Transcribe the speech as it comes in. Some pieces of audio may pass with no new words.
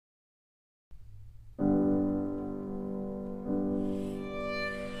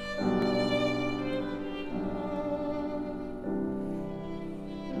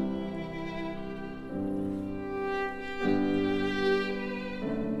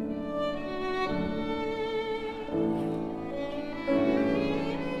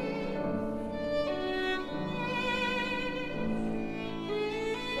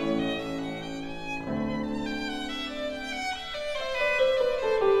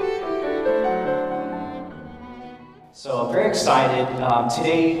So I'm very excited.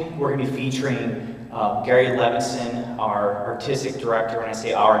 Today we're going to be featuring Gary Levinson, our artistic director. When I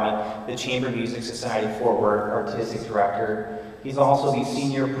say our, I mean the Chamber Music Society Fort Worth artistic director. He's also the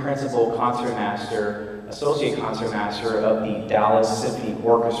senior principal concertmaster, associate concertmaster of the Dallas Symphony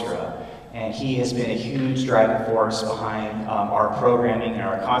Orchestra. And he has been a huge driving force behind our programming and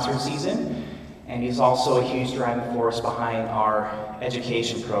our concert season. And he's also a huge driving force behind our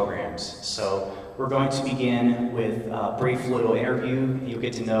education programs. So we're going to begin with a brief little interview. You'll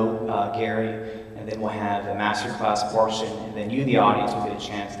get to know Gary, and then we'll have a masterclass portion, and then you, the audience, will get a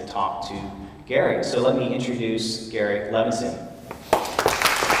chance to talk to Gary. So let me introduce Gary Levinson.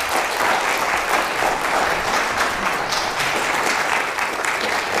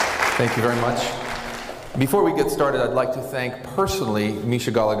 Thank you very much. Before we get started, I'd like to thank personally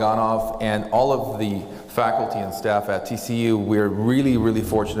Misha Galaganov and all of the faculty and staff at TCU. We're really, really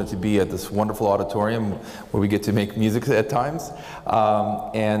fortunate to be at this wonderful auditorium where we get to make music at times.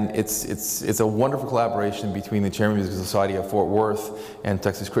 And it's a wonderful collaboration between the Chamber Music Society of Fort Worth and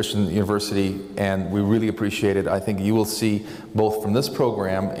Texas Christian University, and we really appreciate it. I think you will see both from this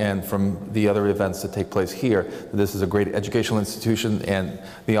program and from the other events that take place here that this is a great educational institution, and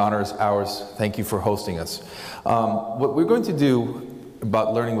the honor is ours. Thank you for hosting us. What we're going to do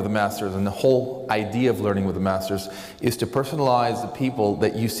about learning with the masters, and the whole idea of learning with the masters, is to personalize the people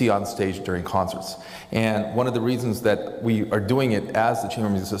that you see on stage during concerts. And one of the reasons that we are doing it as the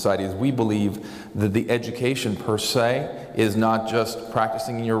Chamber Music Society is we believe that the education per se is not just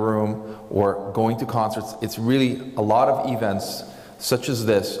practicing in your room or going to concerts. It's really a lot of events such as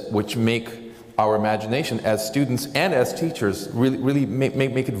this which make our imagination as students and as teachers really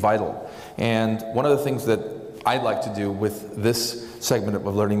make it vital. And one of the things that I'd like to do with this segment of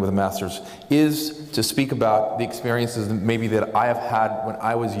Learning with the Masters is to speak about the experiences maybe that I have had when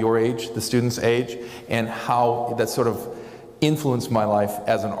I was your age, the student's age, and how that sort of influenced my life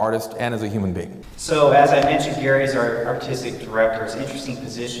as an artist and as a human being. So as I mentioned, Gary is our artistic director. It's an interesting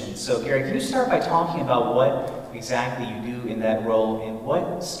position. So Gary, can you start by talking about what exactly you do in that role and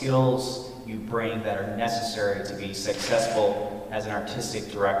what skills you bring that are necessary to be successful as an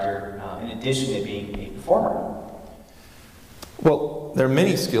artistic director, in addition to being a performer? Well, there are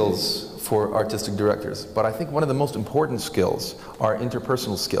many skills for artistic directors, but I think one of the most important skills are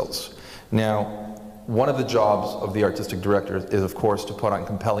interpersonal skills. Now, one of the jobs of the artistic director is, of course, to put on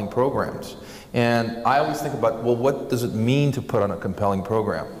compelling programs. And I always think about, well, what does it mean to put on a compelling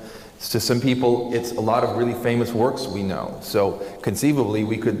program? To some people, it's a lot of really famous works we know. So conceivably,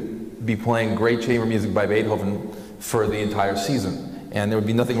 we could be playing great chamber music by Beethoven for the entire season. And there would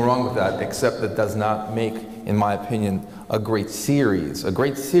be nothing wrong with that, except that does not make, in my opinion, a great series. A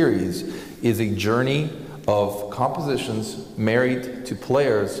great series is a journey of compositions married to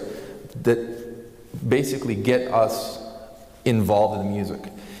players that basically get us involved in the music.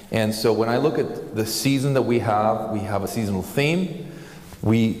 And so when I look at the season that we have a seasonal theme.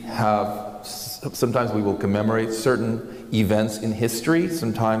 We have, sometimes we will commemorate certain events in history.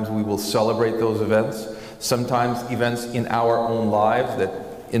 Sometimes we will celebrate those events. Sometimes events in our own lives that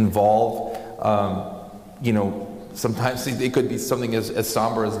involve, sometimes it could be something as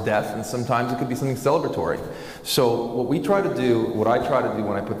somber as death, and sometimes it could be something celebratory. So what I try to do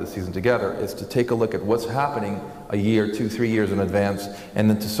when I put this season together is to take a look at what's happening a year, 2, 3 years in advance, and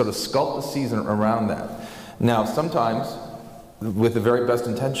then to sort of sculpt the season around that. Now, sometimes, with the very best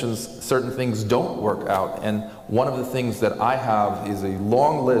intentions, certain things don't work out. And one of the things that I have is a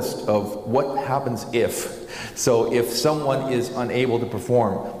long list of what happens if. So if someone is unable to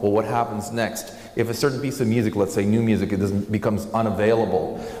perform, well, what happens next? If a certain piece of music, let's say new music, becomes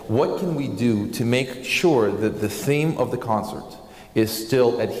unavailable, what can we do to make sure that the theme of the concert is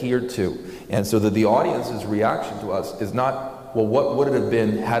still adhered to? And so that the audience's reaction to us is not, well, what would it have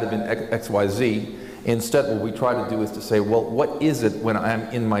been had it been X, Y, Z? Instead, what we try to do is to say, well, what is it when I'm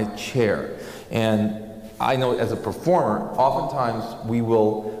in my chair? And I know as a performer, oftentimes we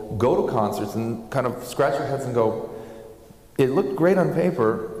will go to concerts and kind of scratch our heads and go, it looked great on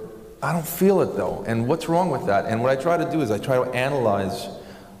paper, I don't feel it though, and what's wrong with that? And what I try to do is I try to analyze,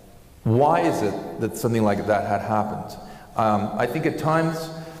 why is it that something like that had happened? I think at times,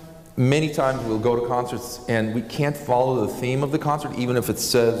 many times we'll go to concerts and we can't follow the theme of the concert, even if it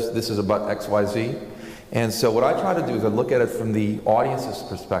says this is about X, Y, Z. And so what I try to do is I look at it from the audience's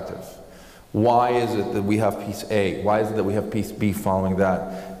perspective. Why is it that we have piece A? Why is it that we have piece B following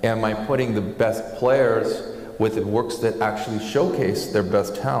that? Am I putting the best players with the works that actually showcase their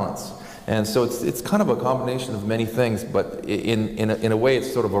best talents? And so it's kind of a combination of many things, but in a way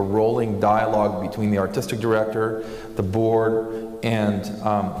it's sort of a rolling dialogue between the artistic director, the board, and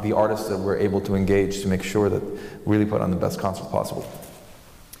the artists that we're able to engage to make sure that we really put on the best concert possible.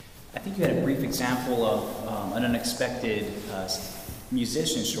 I think you had a brief example of an unexpected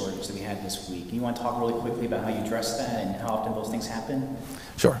musician shortage that we had this week. You want to talk really quickly about how you address that and how often those things happen?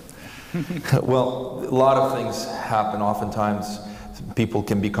 Sure. Well, a lot of things happen. Oftentimes, people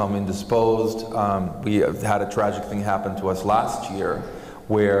can become indisposed. We have had a tragic thing happen to us last year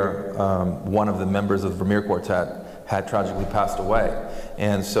where one of the members of the Vermeer Quartet had tragically passed away.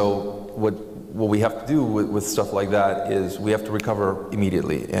 And so what we have to do with stuff like that is we have to recover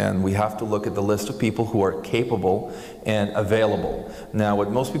immediately, and we have to look at the list of people who are capable and available. Now, what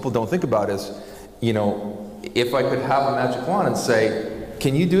most people don't think about is, you know, if I could have a magic wand and say,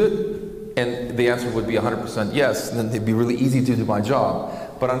 can you do it? And the answer would be 100% yes, and then it'd be really easy to do my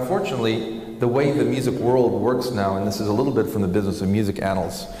job. But unfortunately, the way the music world works now, and this is a little bit from the business of music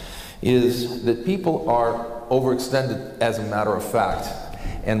annals, is that people are overextended as a matter of fact.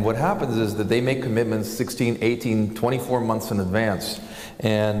 And what happens is that they make commitments 16, 18, 24 months in advance.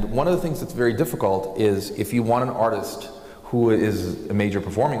 And one of the things that's very difficult is if you want an artist who is a major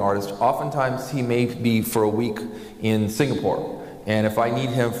performing artist, oftentimes he may be for a week in Singapore. And if I need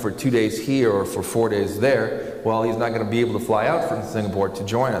him for 2 days here or for 4 days there, well, he's not going to be able to fly out from Singapore to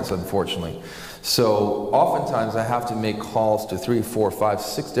join us, unfortunately. So oftentimes I have to make calls to 3, 4, 5,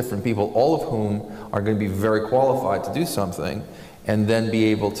 6 different people, all of whom are going to be very qualified to do something, and then be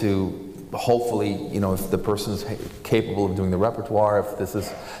able to hopefully, you know, if the person is capable of doing the repertoire, if this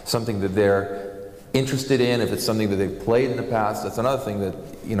is something that they're interested in, if it's something that they've played in the past. That's another thing that,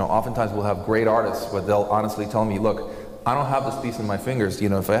 you know, oftentimes we'll have great artists, but they'll honestly tell me, look, I don't have this piece in my fingers. You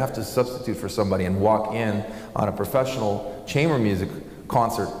know, if I have to substitute for somebody and walk in on a professional chamber music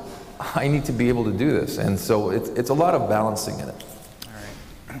concert, I need to be able to do this. And so it's a lot of balancing in it.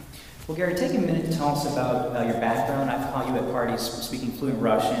 Well, Gary, take a minute to tell us about your background. I've caught you at parties speaking fluent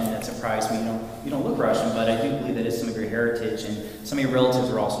Russian. That surprised me. You don't look Russian, but I do believe that is some of your heritage, and some of your relatives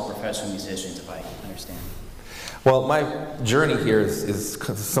are also professional musicians, if I understand. Well, my journey here is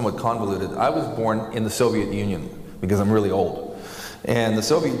somewhat convoluted. I was born in the Soviet Union because I'm really old. And the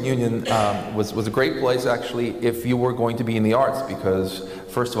Soviet Union was a great place, actually, if you were going to be in the arts, because,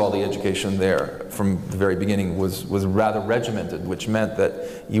 first of all, the education there from the very beginning was rather regimented, which meant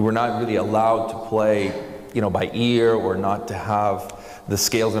that you were not really allowed to play, you know, by ear, or not to have the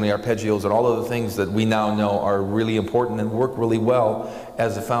scales and the arpeggios and all of the things that we now know are really important and work really well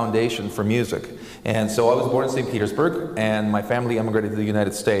as a foundation for music. And so I was born in St. Petersburg, and my family immigrated to the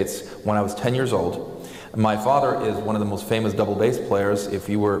United States when I was 10 years old. My father is one of the most famous double bass players. If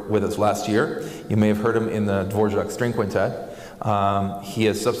you were with us last year, you may have heard him in the Dvorak String Quintet. He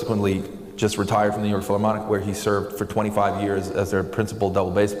has subsequently just retired from the New York Philharmonic, where he served for 25 years as their principal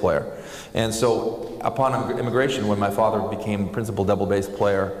double bass player. And so upon immigration, when my father became principal double bass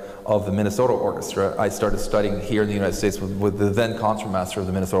player of the Minnesota Orchestra, I started studying here in the United States with the then concertmaster of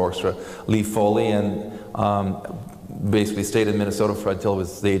the Minnesota Orchestra, Lee Foley, and basically stayed in Minnesota until I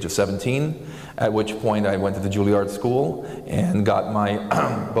was the age of 17, at which point I went to the Juilliard School and got my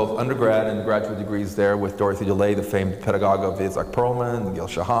both undergrad and graduate degrees there with Dorothy DeLay, the famed pedagogue of Isaac Perlman, Gil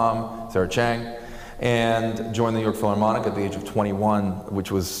Shaham, Sarah Chang, and joined the New York Philharmonic at the age of 21,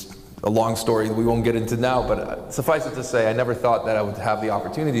 which was a long story that we won't get into now, but suffice it to say, I never thought that I would have the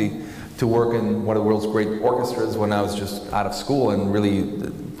opportunity to work in one of the world's great orchestras when I was just out of school and really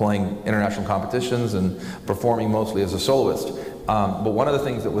playing international competitions and performing mostly as a soloist. But one of the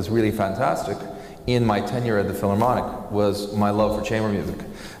things that was really fantastic in my tenure at the Philharmonic was my love for chamber music,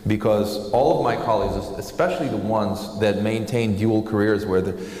 because all of my colleagues, especially the ones that maintain dual careers where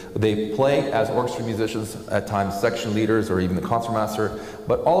they play as orchestra musicians, at times section leaders or even the concertmaster,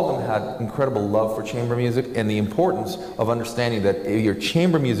 but all of them had incredible love for chamber music and the importance of understanding that your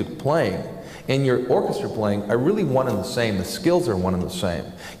chamber music playing and your orchestra playing are really one and the same. The skills are one and the same.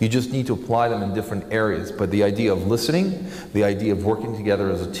 You just need to apply them in different areas. But the idea of listening, the idea of working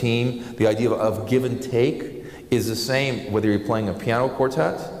together as a team, the idea of give and take is the same whether you're playing a piano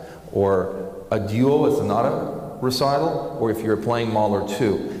quartet or a duo, a sonata recital, or if you're playing Mahler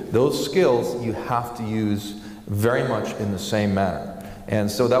 2. Those skills you have to use very much in the same manner. And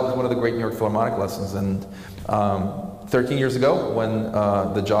so that was one of the great New York Philharmonic lessons. And 13 years ago, when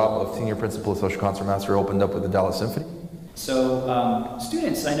the job of senior principal associate concertmaster opened up with the Dallas Symphony. So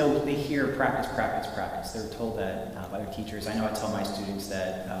students, I know they hear practice, practice, practice. They're told that by their teachers. I know I tell my students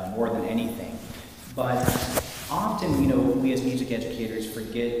that more than anything. But often, you know, we as music educators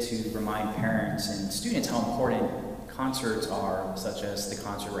forget to remind parents and students how important concerts are, such as the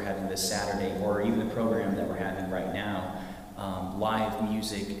concert we're having this Saturday, or even the program that we're having right now, live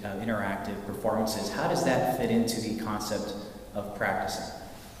music, interactive performances, how does that fit into the concept of practicing?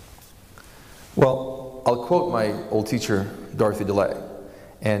 Well, I'll quote my old teacher, Dorothy DeLay,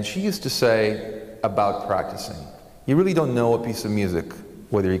 and she used to say about practicing, you really don't know a piece of music,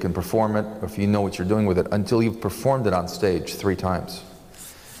 whether you can perform it or if you know what you're doing with it, until you've performed it on stage 3 times.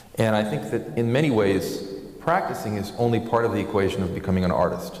 And I think that in many ways, practicing is only part of the equation of becoming an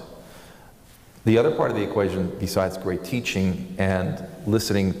artist. The other part of the equation, besides great teaching and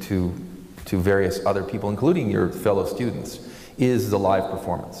listening to various other people, including your fellow students, is the live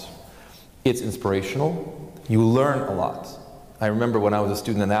performance. It's inspirational. You learn a lot. I remember when I was a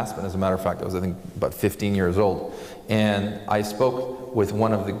student in Aspen, as a matter of fact, I was, I think, about 15 years old, and I spoke with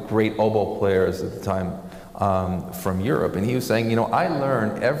one of the great oboe players at the time from Europe, and he was saying, you know, I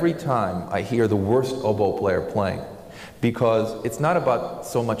learn every time I hear the worst oboe player playing, because it's not about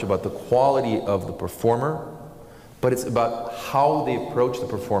so much about the quality of the performer, but it's about how they approach the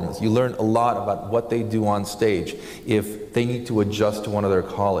performance. You learn a lot about what they do on stage if they need to adjust to one of their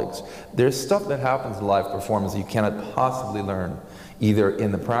colleagues. There's stuff that happens in live performance you cannot possibly learn either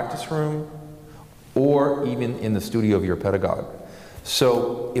in the practice room or even in the studio of your pedagogue.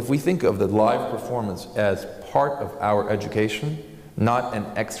 So if we think of the live performance as part of our education, not an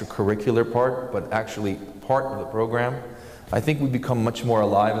extracurricular part, but actually part of the program, I think we become much more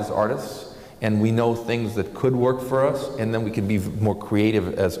alive as artists, and we know things that could work for us, and then we can be more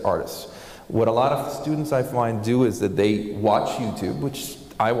creative as artists. What a lot of students I find do is that they watch YouTube, which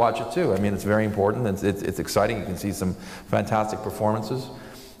I watch it too. I mean, it's very important, it's exciting, you can see some fantastic performances.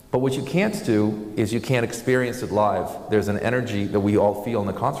 But what you can't do is you can't experience it live. There's an energy that we all feel in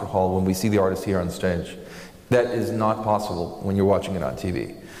the concert hall when we see the artist here on stage. That is not possible when you're watching it on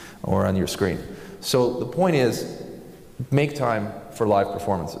TV or on your screen. So the point is, make time for live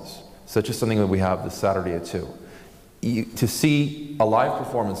performances, such as something that we have this Saturday at 2. To see a live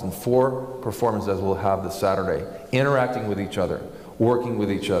performance and 4 performances we'll have this Saturday, interacting with each other, working with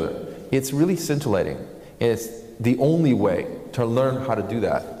each other, it's really scintillating. It's the only way to learn how to do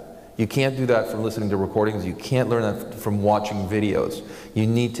that. You can't do that from listening to recordings. You can't learn that from watching videos. You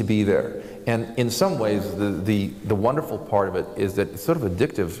need to be there. And in some ways, the wonderful part of it is that it's sort of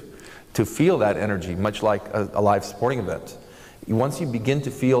addictive to feel that energy, much like a live sporting event. Once you begin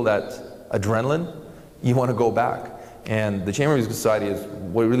to feel that adrenaline, you want to go back. And the Chamber Music Society is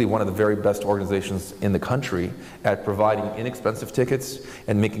really one of the very best organizations in the country at providing inexpensive tickets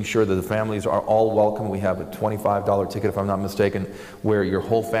and making sure that the families are all welcome. We have a $25 ticket, if I'm not mistaken, where your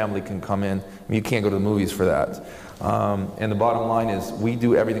whole family can come in. I mean, you can't go to the movies for that. And the bottom line is we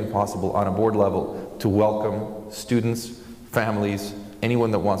do everything possible on a board level to welcome students, families, anyone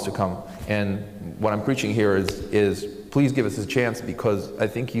that wants to come. And what I'm preaching here is please give us a chance, because I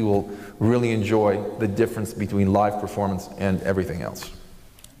think you will really enjoy the difference between live performance and everything else.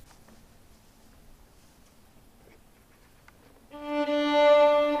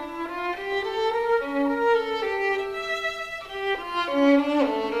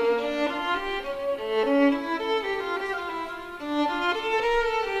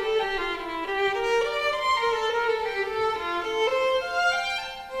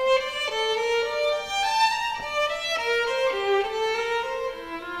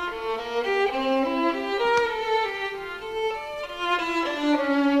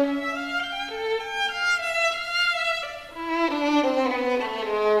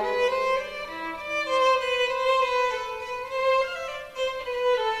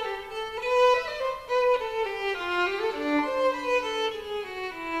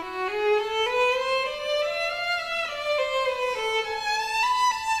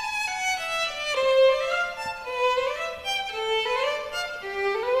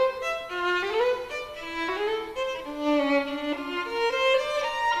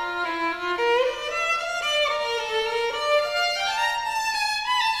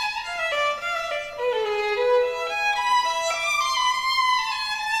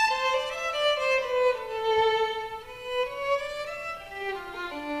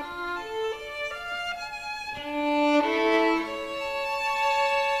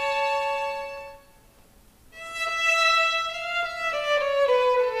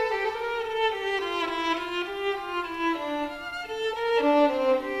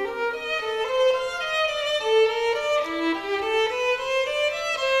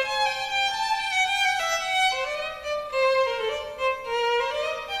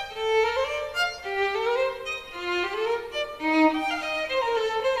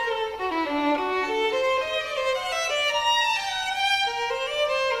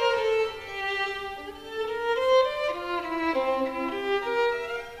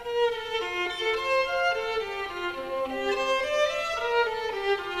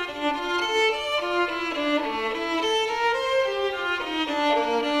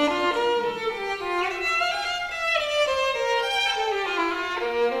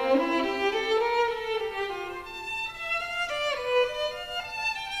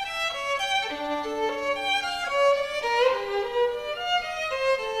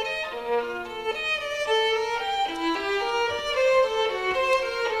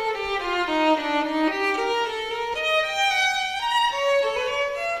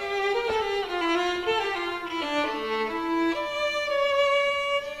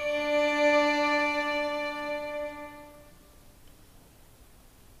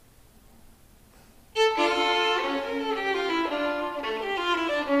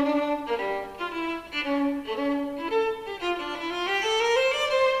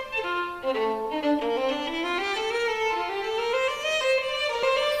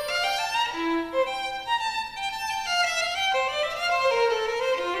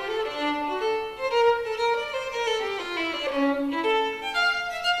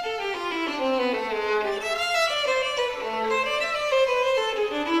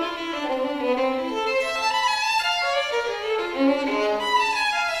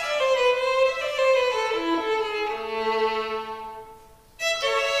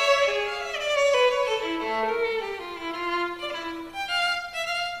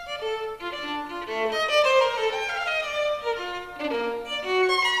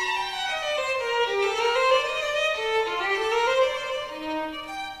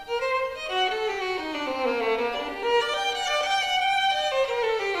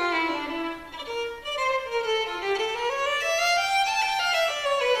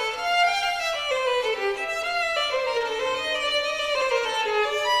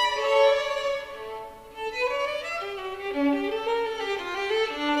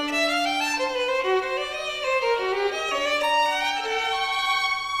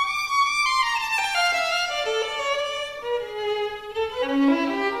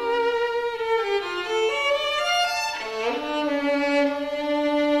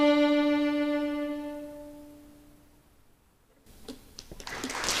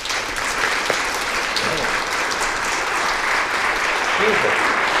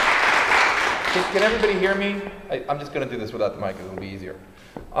 Can everybody hear me? I'm just going to do this without the mic, it'll be easier.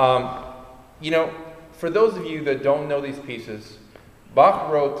 You know, for those of you that don't know these pieces, Bach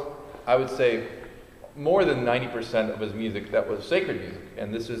wrote, I would say, more than 90% of his music that was sacred music,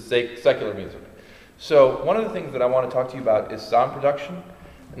 and this is secular music. So one of the things that I want to talk to you about is sound production.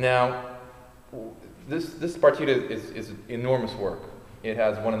 Now, this partita is an enormous work. It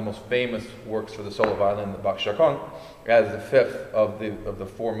has one of the most famous works for the solo violin, the Bach Chaconne, as the fifth of the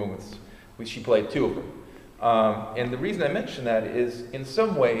four movements, which she played two of them. And the reason I mention that is, in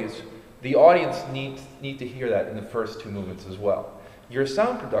some ways, the audience need to hear that in the first two movements as well. Your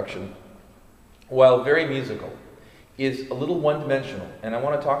sound production, while very musical, is a little one-dimensional, and I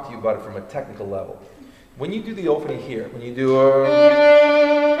want to talk to you about it from a technical level. When you do the opening here, when you do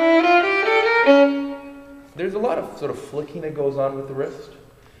there's a lot of sort of flicking that goes on with the wrist,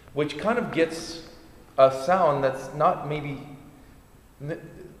 which kind of gets a sound that's not maybe,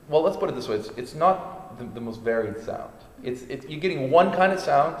 well, let's put it this way, it's not the most varied sound. You're getting one kind of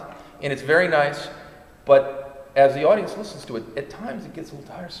sound, and it's very nice, but as the audience listens to it, at times it gets a little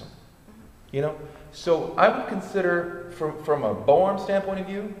tiresome. You know? So I would consider, from a bow arm standpoint of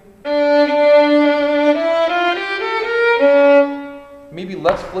view, maybe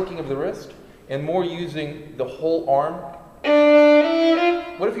less flicking of the wrist and more using the whole arm.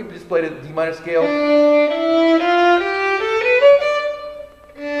 What if you just played a D minor scale?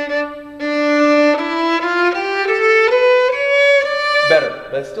 Better,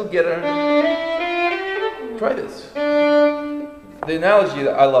 but I still get it. Try this. The analogy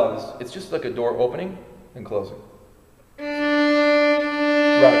that I love is, it's just like a door opening and closing.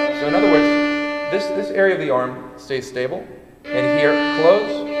 Right, so in other words, this area of the arm stays stable, and here,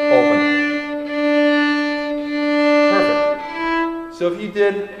 close, open. Perfect. So if you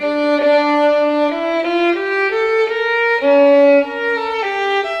did,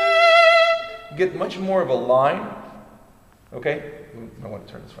 you get much more of a line, okay? I want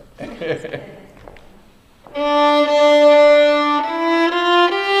to turn this way.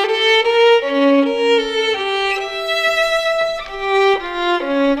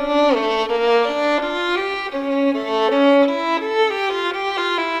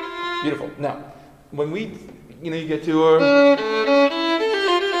 Beautiful. Now, when you get to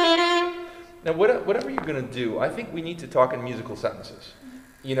now, whatever you're going to do, I think we need to talk in musical sentences.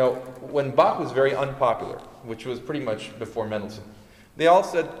 You know, when Bach was very unpopular, which was pretty much before Mendelssohn, they all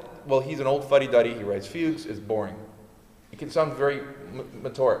said, well, he's an old fuddy-duddy, he writes fugues, it's boring. It can sound very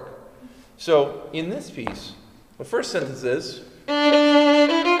motoric. So, in this piece, the first sentence is,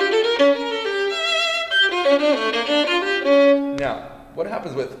 now, what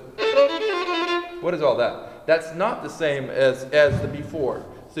happens with, what is all that? That's not the same as the before.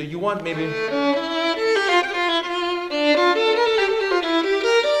 So you want maybe,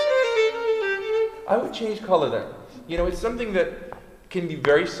 I would change color there. You know, it's something that can be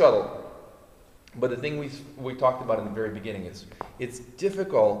very subtle. But the thing we talked about in the very beginning is, it's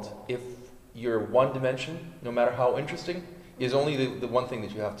difficult if your one dimension, no matter how interesting, is only the one thing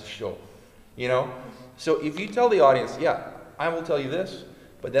that you have to show. You know? So if you tell the audience, yeah, I will tell you this,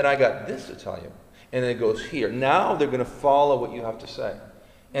 but then I got this to tell you, and then it goes here. Now they're going to follow what you have to say.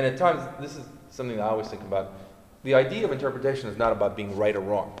 And at times, this is something that I always think about. The idea of interpretation is not about being right or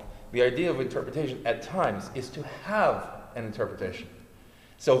wrong. The idea of interpretation at times is to have an interpretation.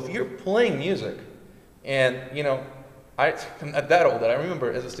 So if you're playing music, and you know, I'm not that old, that I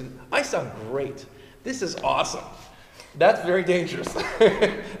remember as a student, I sound great. This is awesome. That's very dangerous.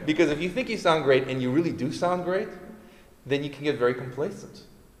 Because if you think you sound great and you really do sound great, then you can get very complacent.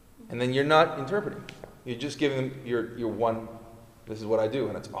 And then you're not interpreting. You're just giving them your one, this is what I do,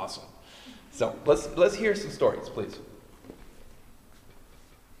 and it's awesome. So let's hear some stories, please.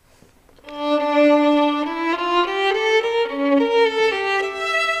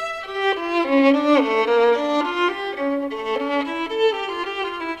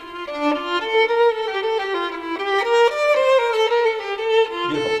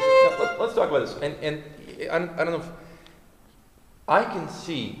 Let's talk about this. And I don't know if I can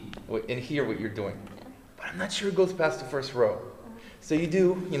see and hear what you're doing, but I'm not sure it goes past the first row. So you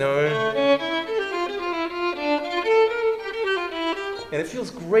do, you know, and it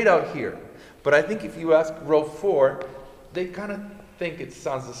feels great out here. But I think if you ask row 4, they kind of think it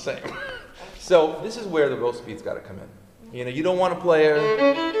sounds the same. So this is where the row speed's got to come in. You know, you don't want to play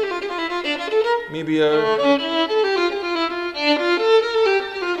maybe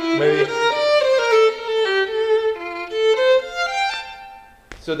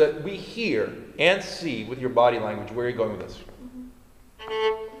so that we hear and see with your body language where you're going with this.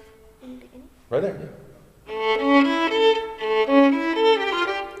 Right there. Yeah.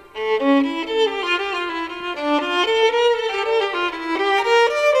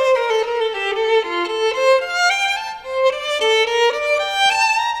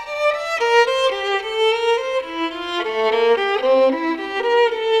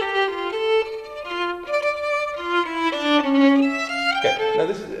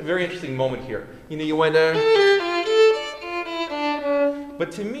 very interesting moment here. You know, you went,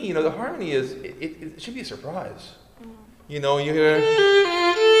 but to me, you know, the harmony is, it should be a surprise. You know, you hear,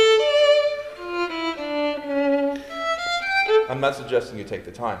 I'm not suggesting you take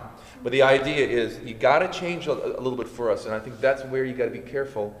the time, but the idea is you got to change a little bit for us, and I think that's where you got to be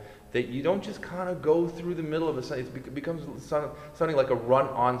careful that you don't just kind of go through the middle of a sentence. It becomes sounding like a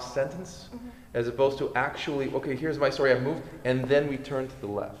run-on sentence, as opposed to actually, okay, here's my story, I've moved, and then we turn to the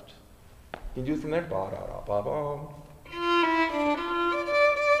left. Can you do it from there? Ba-da-da-ba-bum.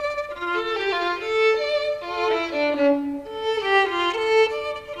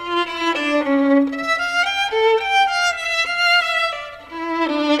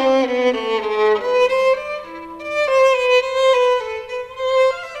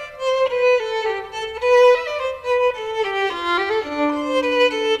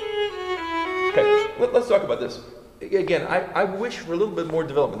 Let's talk about this. Again, I wish for a little bit more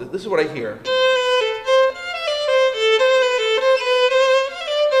development. This is what I hear.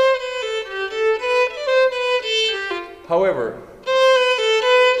 However,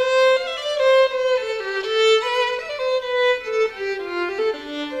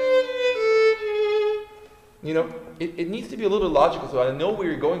 you know, it needs to be a little bit logical so I know where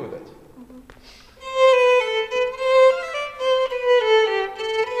you're going with it.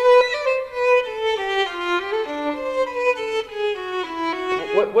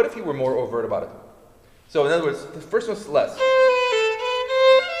 What if you were more overt about it? So in other words, the first one's less.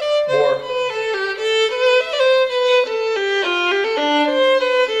 More.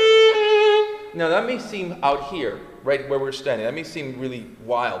 Now that may seem out here, right where we're standing, that may seem really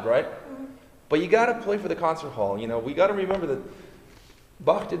wild, right? But you got to play for the concert hall. You know, we got to remember that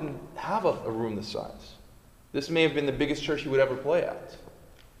Bach didn't have a room this size. This may have been the biggest church he would ever play at.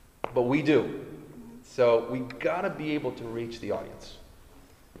 But we do. So we got to be able to reach the audience.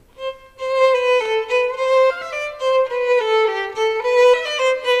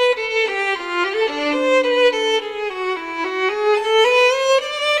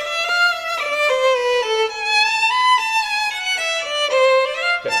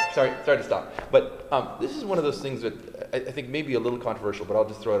 Sorry to stop. But this is one of those things that I think may be a little controversial, but I'll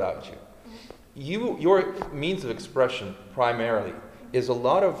just throw it out at you. Your means of expression, primarily, is a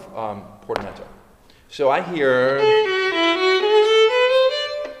lot of portamento. So I hear,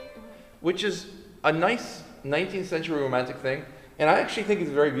 which is a nice 19th century romantic thing, and I actually think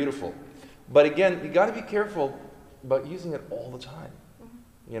it's very beautiful. But again, you got to be careful about using it all the time.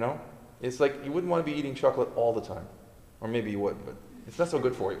 You know? It's like you wouldn't want to be eating chocolate all the time. Or maybe you would, but it's not so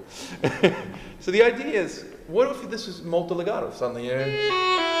good for you. So the idea is, what if this is molto legato suddenly?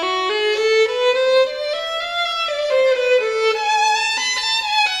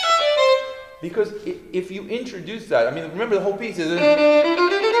 Because if you introduce that, I mean, remember the whole piece is,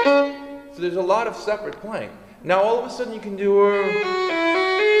 so there's a lot of separate playing. Now all of a sudden you can do,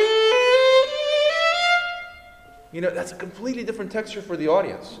 you know, that's a completely different texture for the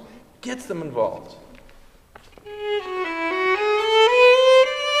audience. Gets them involved.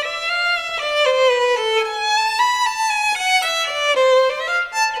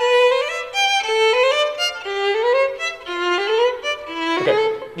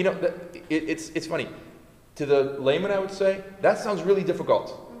 You know, it's funny. To the layman, I would say, that sounds really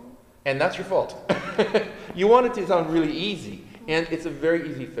difficult. And that's your fault. You want it to sound really easy. And it's a very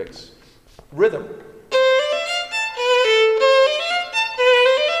easy fix. Rhythm.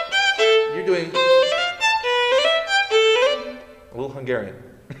 You're doing a little Hungarian.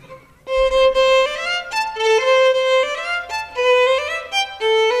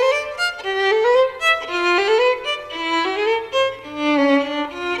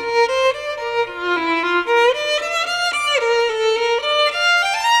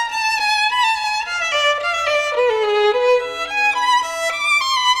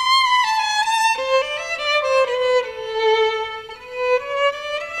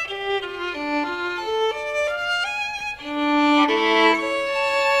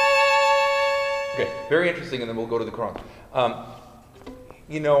 Very interesting, and then we'll go to the Quran.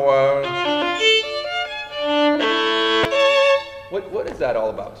 You know, what is that all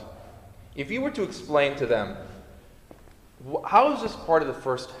about? If you were to explain to them, how is this part of the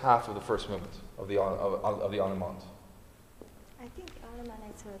first half of the first movement of the Allemande? I think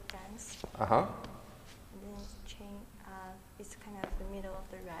Allemande is a dance. Uh-huh. And then it's kind of the middle of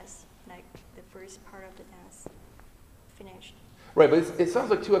the rest, like the first part of the dance finished. Right, but it sounds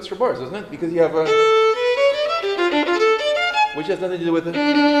like 2 extra bars, doesn't it? Because you have a, which has nothing to do with it.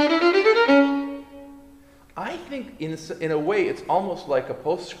 I think in a way it's almost like a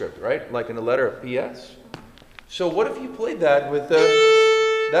postscript, right? Like in a letter of PS. So what if you played that with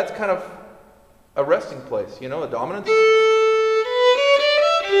that's kind of a resting place, you know, a dominant. I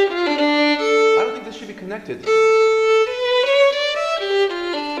don't think this should be connected.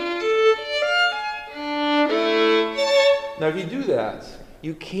 Now if you do that,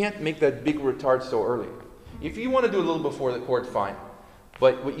 you can't make that big retard so early. If you want to do a little before the chord, fine.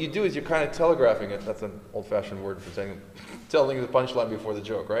 But what you do is you're kind of telegraphing it. That's an old-fashioned word for saying, telling the punchline before the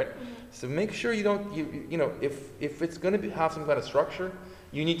joke, right? So make sure you don't, you know, if it's going to have some kind of structure,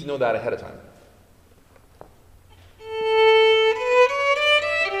 you need to know that ahead of time.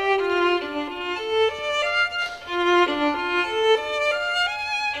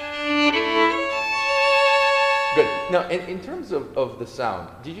 Good. Now, in terms of the sound,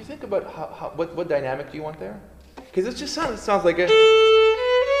 did you think about what dynamic do you want there? Because it just sounds like a...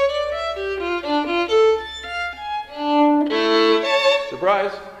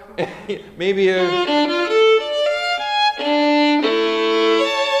 Surprise! Maybe a...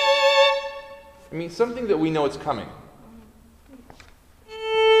 I mean, something that we know it's coming.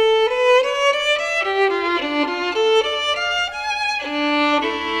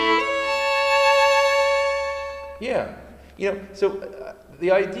 Yeah. You know, so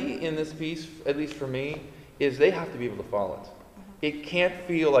the idea in this piece, at least for me, is they have to be able to follow it. It can't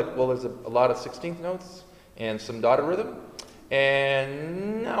feel like, well, there's a lot of 16th notes and some dotted rhythm,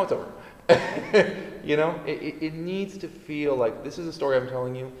 and now it's over. You know, it needs to feel like this is a story I'm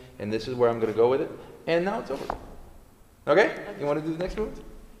telling you, and this is where I'm going to go with it, and now it's over. Okay? You want to do the next move?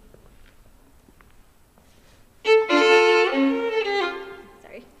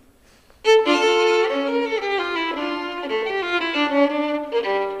 Sorry.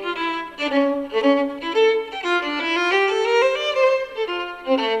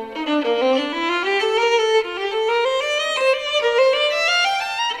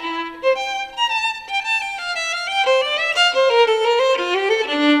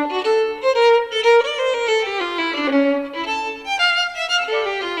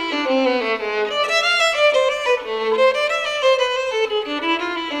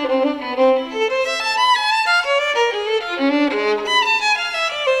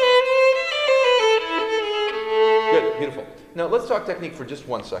 Now let's talk technique for just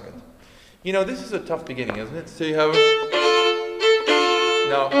 1 second. You know, this is a tough beginning, isn't it? So you have...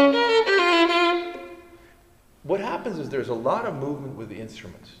 Now, what happens is there's a lot of movement with the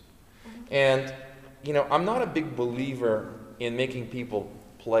instruments. And, you know, I'm not a big believer in making people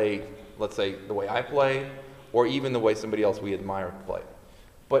play, let's say, the way I play, or even the way somebody else we admire play.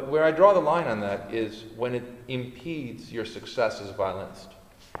 But where I draw the line on that is when it impedes your success as a violinist.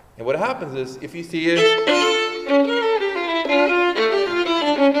 And what happens is, if you see it...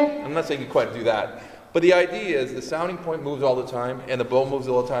 I'm not saying you quite do that, but the idea is the sounding point moves all the time, and the bow moves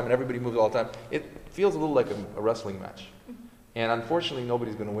all the time, and everybody moves all the time. It feels a little like a wrestling match. And unfortunately,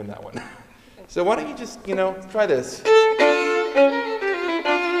 nobody's going to win that one. So why don't you just, you know, try this.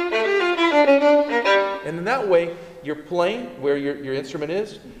 And in that way, you're playing where your instrument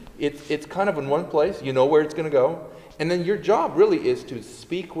is. It's kind of in one place. You know where it's going to go. And then your job really is to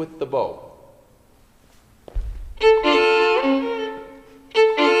speak with the bow.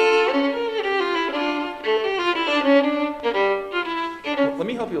 Let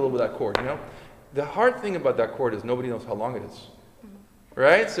me help you a little with that chord, you know? The hard thing about that chord is nobody knows how long it is.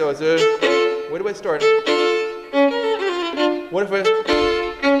 Right? So it's a... Where do I start? What if I...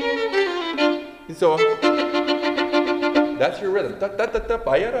 So... That's your rhythm. Da, da, da, da,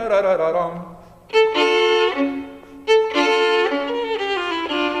 ba, ya, da, da, da, da, da.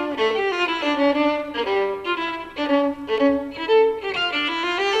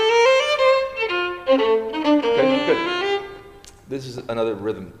 Good. This is another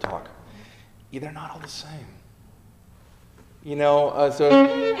rhythm talk. Yeah, they're not all the same. You know, so...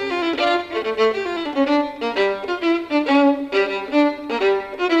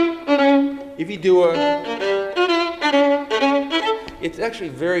 If you do a... It's actually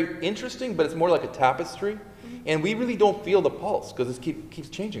very interesting, but it's more like a tapestry. And we really don't feel the pulse, because it keeps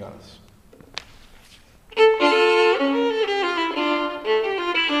changing on us.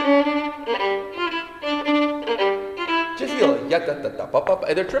 Just feel it.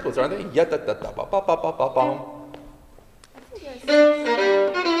 And they're triplets, aren't they?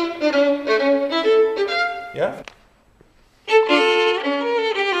 Yeah?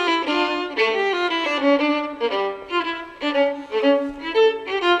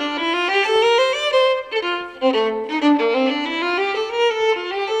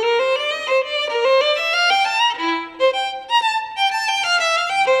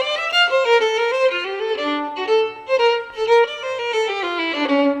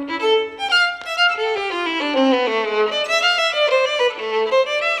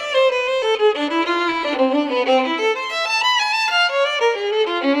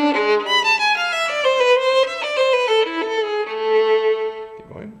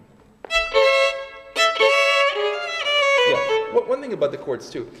 thing about the chords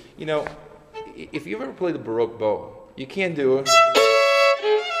too, you know, if you've ever played the Baroque bow, you can't do it.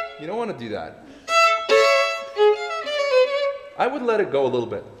 You don't want to do that. I would let it go a little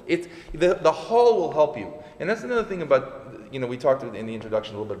bit. The hall will help you. And that's another thing about, you know, we talked in the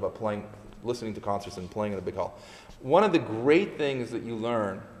introduction a little bit about playing, listening to concerts and playing in a big hall. One of the great things that you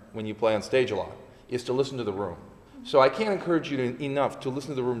learn when you play on stage a lot is to listen to the room. So I can't encourage you enough to listen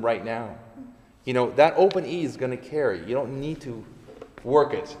to the room right now. You know, that open E is going to carry. You don't need to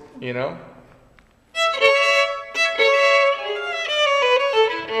work it, you know?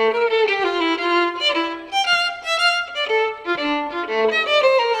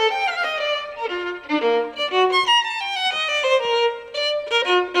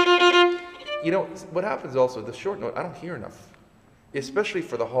 You know, what happens also, the short note, I don't hear enough, especially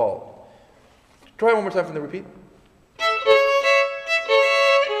for the hall. Try one more time from the repeat.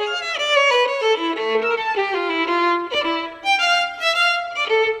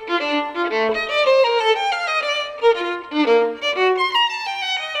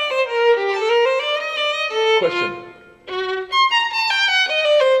 Question.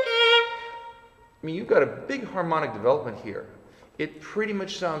 I mean, you've got a big harmonic development here. It pretty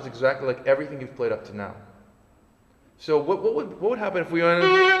much sounds exactly like everything you've played up to now. So what would happen if we went...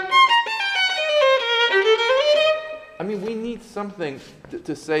 I mean, we need something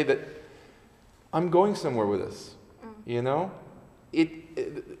to say that I'm going somewhere with this, you know?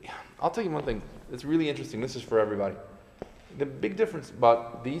 I'll tell you one thing that's really interesting. This is for everybody. The big difference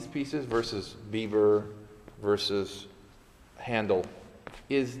about these pieces versus Bieber versus Handel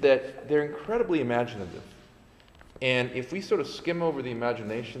is that they're incredibly imaginative. And if we sort of skim over the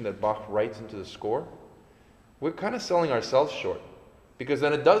imagination that Bach writes into the score, we're kind of selling ourselves short, because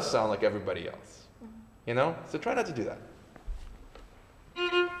then it does sound like everybody else, you know? So try not to do that.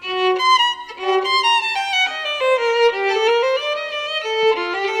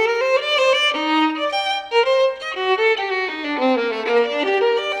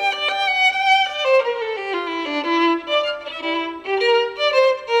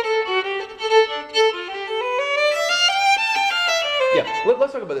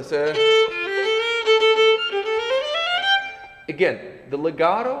 Let's talk about this. Again, the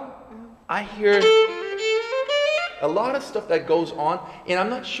legato, I hear a lot of stuff that goes on, and I'm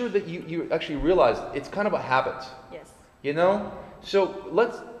not sure that you actually realize it's kind of a habit. Yes. You know? So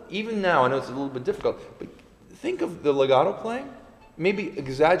let's, even now, I know it's a little bit difficult, but think of the legato playing, maybe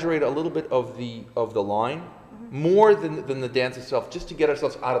exaggerate a little bit of the line, more than the dance itself, just to get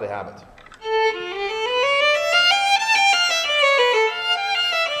ourselves out of the habit.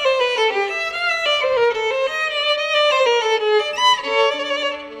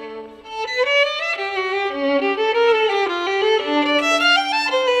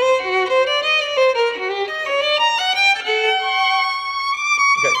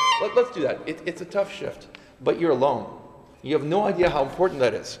 Let's do that. It's a tough shift, but you're alone. You have no idea how important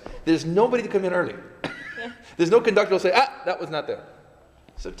that is. There's nobody to come in early. Yeah. There's no conductor who will say, ah, that was not there.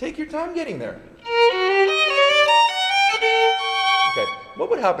 So take your time getting there. Okay, what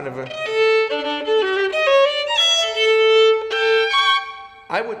would happen if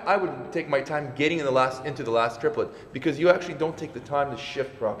I would take my time getting into the last triplet, because you actually don't take the time to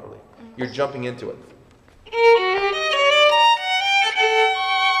shift properly. You're jumping into it.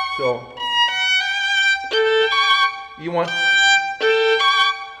 So, you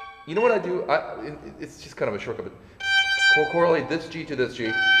know what I do? It's just kind of a shortcut, but correlate this G to this G,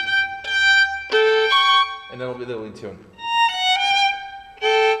 and then it'll be the lead tune.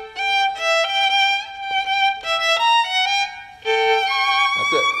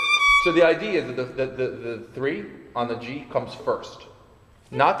 That's it. So the idea is that the 3 on the G comes first,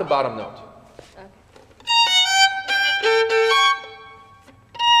 not the bottom note. Okay.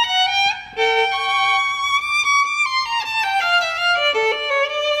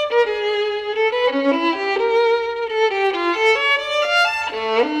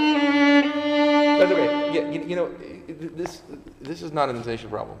 That's okay. Yeah, you know, this is not an intonation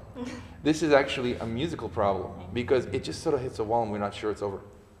problem. This is actually a musical problem, because it just sort of hits a wall and we're not sure it's over.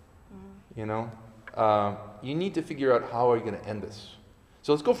 You know, you need to figure out how are you going to end this.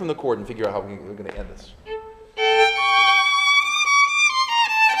 So let's go from the chord and figure out how we're going to end this.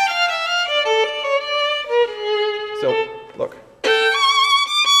 So look,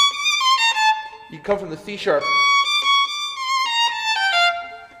 you come from the C sharp.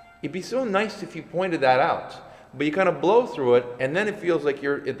 It'd be so nice if you pointed that out, but you kind of blow through it, and then it feels like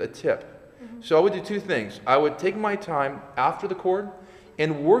you're at the tip. So I would do 2 things. I would take my time after the chord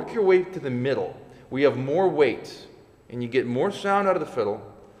and work your way to the middle, where you have more weight, and you get more sound out of the fiddle,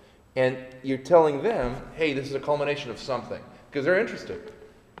 and you're telling them, hey, this is a culmination of something. because they're interested.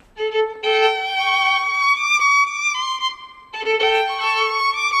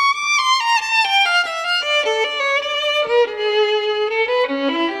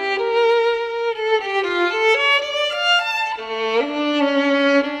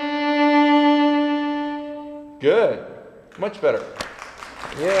 Good. Much better.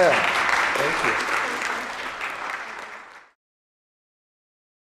 Yeah. Thank you.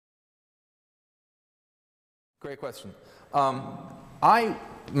 Great question. I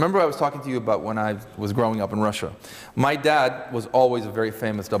remember I was talking to you about when I was growing up in Russia. My dad was always a very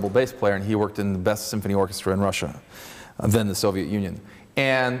famous double bass player, and he worked in the best symphony orchestra in Russia, then the Soviet Union.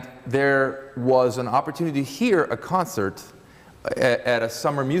 And there was an opportunity to hear a concert at a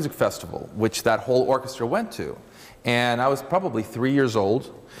summer music festival, which that whole orchestra went to. And I was probably 3 years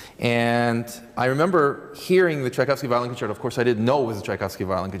old, and I remember hearing the Tchaikovsky Violin Concerto. Of course, I didn't know it was the Tchaikovsky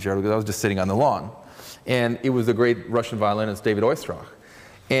Violin Concerto because I was just sitting on the lawn. And it was the great Russian violinist David Oistrakh.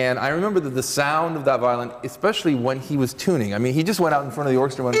 And I remember that the sound of that violin, especially when he was tuning, I mean, he just went out in front of the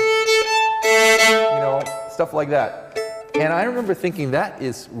orchestra and went, you know, stuff like that. And I remember thinking, that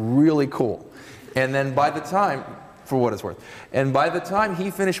is really cool. And then by the time, for what it's worth, and by the time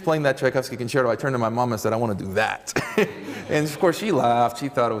he finished playing that Tchaikovsky concerto, I turned to my mom and said, I want to do that. And of course she laughed, she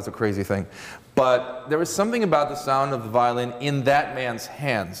thought it was a crazy thing. But there was something about the sound of the violin in that man's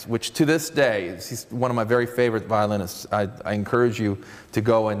hands, which to this day, he's one of my very favorite violinists. I encourage you to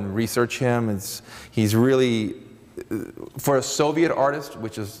go and research him. He's really, for a Soviet artist,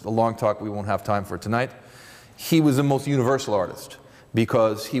 which is a long talk we won't have time for tonight, he was the most universal artist,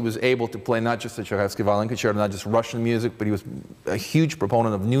 because he was able to play not just the Tchaikovsky Violin Concerto, not just Russian music, but he was a huge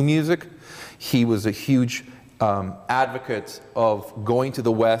proponent of new music. He was a huge advocate of going to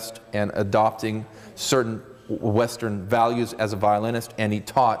the West and adopting certain Western values as a violinist, and he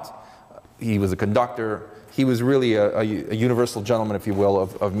taught. He was a conductor. He was really a universal gentleman, if you will,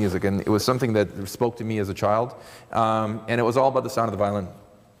 of music, and it was something that spoke to me as a child, and it was all about the sound of the violin.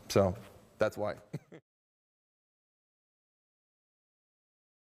 So that's why.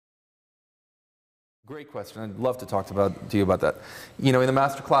 Great question. I'd love to talk to you about that. You know, in the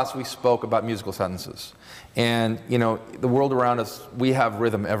master class we spoke about musical sentences. And, you know, the world around us, we have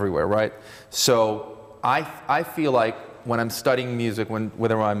rhythm everywhere, right? So I feel like when I'm studying music,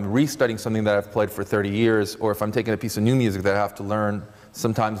 whether I'm restudying something that I've played for 30 years, or if I'm taking a piece of new music that I have to learn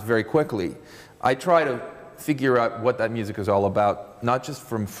sometimes very quickly, I try to figure out what that music is all about, not just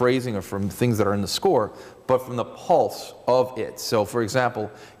from phrasing or from things that are in the score, but from the pulse of it. So for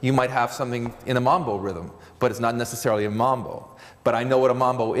example, you might have something in a mambo rhythm, but it's not necessarily a mambo. But I know what a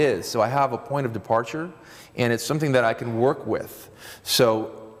mambo is, so I have a point of departure, and it's something that I can work with.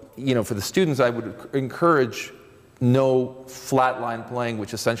 So, you know, for the students, I would encourage no flatline playing,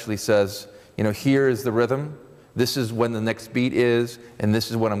 which essentially says, you know, here is the rhythm, this is when the next beat is, and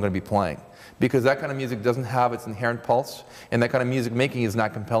this is what I'm going to be playing. Because that kind of music doesn't have its inherent pulse, and that kind of music making is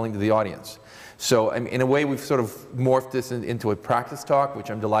not compelling to the audience. So in a way, we've sort of morphed this into a practice talk,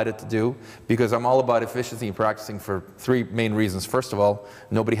 which I'm delighted to do, because I'm all about efficiency and practicing for three main reasons. First of all,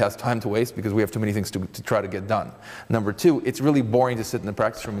 nobody has time to waste because we have too many things to try to get done. Number two, it's really boring to sit in the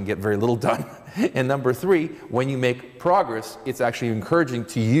practice room and get very little done. And number three, when you make progress, it's actually encouraging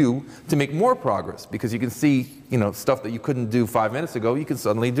to you to make more progress, because you can see, you know, stuff that you couldn't do 5 minutes ago, you can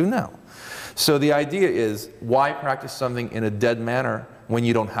suddenly do now. So the idea is, why practice something in a dead manner when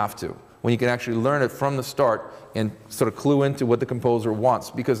you don't have to? When you can actually learn it from the start and sort of clue into what the composer wants.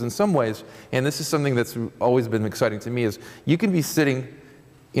 Because in some ways, and this is something that's always been exciting to me, is you can be sitting,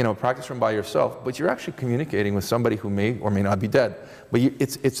 you know, practice room by yourself, but you're actually communicating with somebody who may or may not be dead. But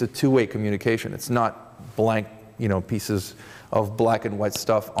it's a two-way communication. It's not blank, you know, pieces of black and white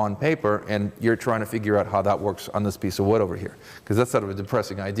stuff on paper, and you're trying to figure out how that works on this piece of wood over here. Because that's sort of a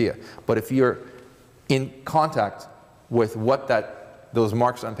depressing idea. But if you're in contact with what those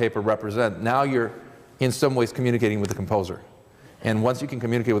marks on paper represent, now you're in some ways communicating with the composer. And once you can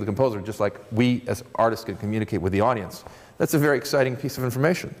communicate with the composer, just like we as artists can communicate with the audience, that's a very exciting piece of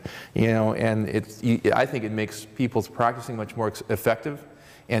information. You know, and I think it makes people's practicing much more effective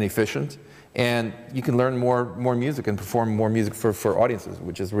and efficient, and you can learn more music and perform more music for audiences,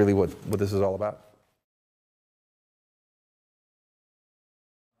 which is really what this is all about.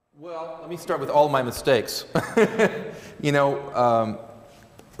 Well, let me start with all my mistakes. You know,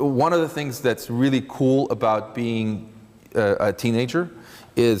 one of the things that's really cool about being a teenager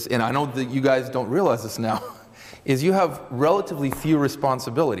is, and I know that you guys don't realize this now, is you have relatively few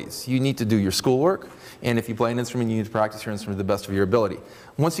responsibilities. You need to do your schoolwork, And if you play an instrument, you need to practice your instrument to the best of your ability.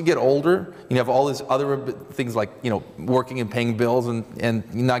 Once you get older, you have all these other things like, working and paying bills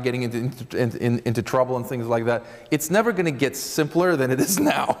and not getting into trouble and things like that. It's never going to get simpler than it is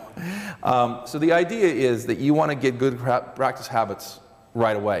now. So the idea is that you want to get good practice habits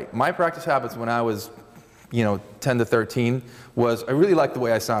right away. My practice habits when I was 10 to 13 was I really liked the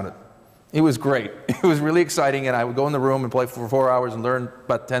way I sounded. It was great. It was really exciting, and I would go in the room and play for 4 hours and learn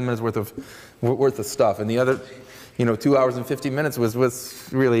about 10 minutes worth of stuff. And the other, 2 hours and 50 minutes was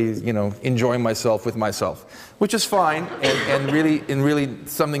really, enjoying myself with myself, which is fine and really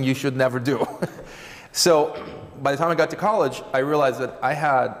something you should never do. So by the time I got to college, I realized that I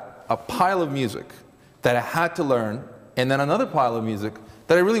had a pile of music that I had to learn, and then another pile of music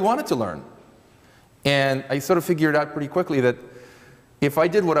that I really wanted to learn. And I sort of figured out pretty quickly that if I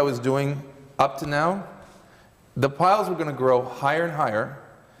did what I was doing up to now, the piles were going to grow higher and higher,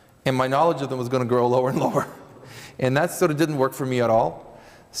 and my knowledge of them was going to grow lower and lower. And that sort of didn't work for me at all.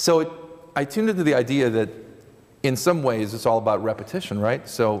 So I tuned into the idea that in some ways it's all about repetition, right?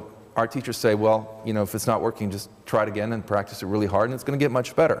 So our teachers say, well, if it's not working, just try it again and practice it really hard, and it's going to get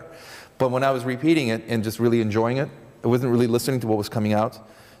much better. But when I was repeating it and just really enjoying it, I wasn't really listening to what was coming out.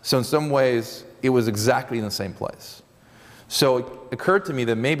 So in some ways, it was exactly in the same place. So it occurred to me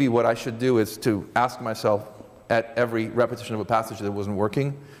that maybe what I should do is to ask myself at every repetition of a passage that wasn't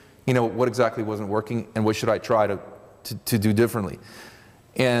working, what exactly wasn't working and what should I try to do differently.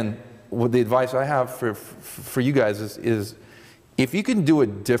 And what the advice I have for you guys is if you can do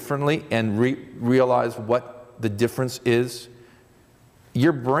it differently and realize what the difference is,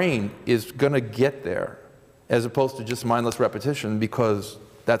 your brain is going to get there as opposed to just mindless repetition, because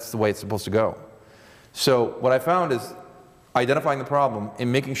that's the way it's supposed to go. So what I found is identifying the problem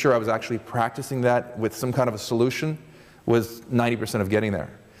and making sure I was actually practicing that with some kind of a solution was 90% of getting there.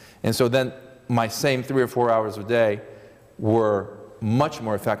 And so then my same 3 or 4 hours a day were much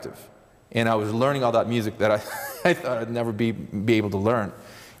more effective. And I was learning all that music that I thought I'd never be able to learn.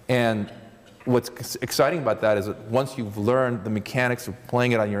 And what's exciting about that is that once you've learned the mechanics of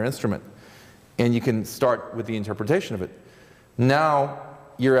playing it on your instrument, and you can start with the interpretation of it, now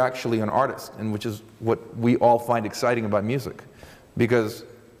you're actually an artist, and which is what we all find exciting about music. Because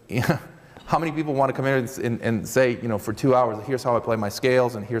how many people want to come in and say, for 2 hours, here's how I play my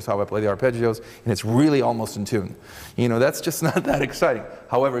scales, and here's how I play the arpeggios, and it's really almost in tune. That's just not that exciting.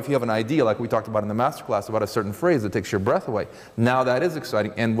 However, if you have an idea, like we talked about in the masterclass, about a certain phrase that takes your breath away, now that is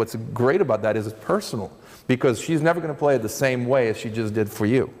exciting. And what's great about that is it's personal, because she's never going to play it the same way as she just did for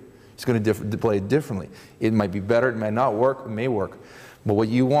you. She's going to play it differently. It might be better, it might not work, it may work. But what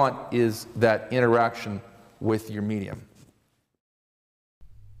you want is that interaction with your medium.